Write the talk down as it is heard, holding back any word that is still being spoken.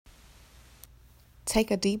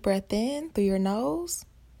Take a deep breath in through your nose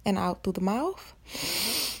and out through the mouth.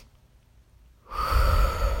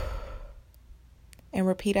 And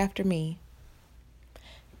repeat after me.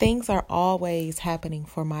 Things are always happening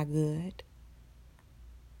for my good.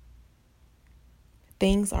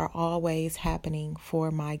 Things are always happening for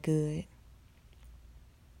my good.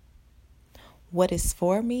 What is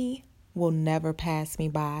for me will never pass me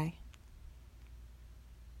by.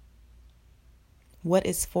 What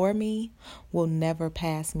is for me will never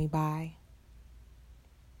pass me by.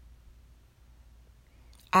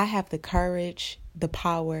 I have the courage, the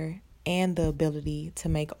power, and the ability to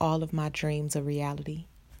make all of my dreams a reality.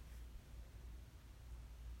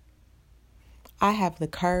 I have the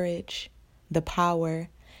courage, the power,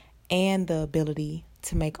 and the ability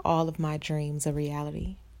to make all of my dreams a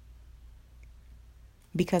reality.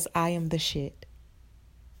 Because I am the shit.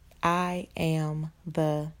 I am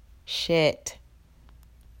the shit.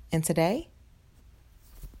 And today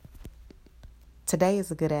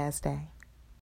is a good ass day.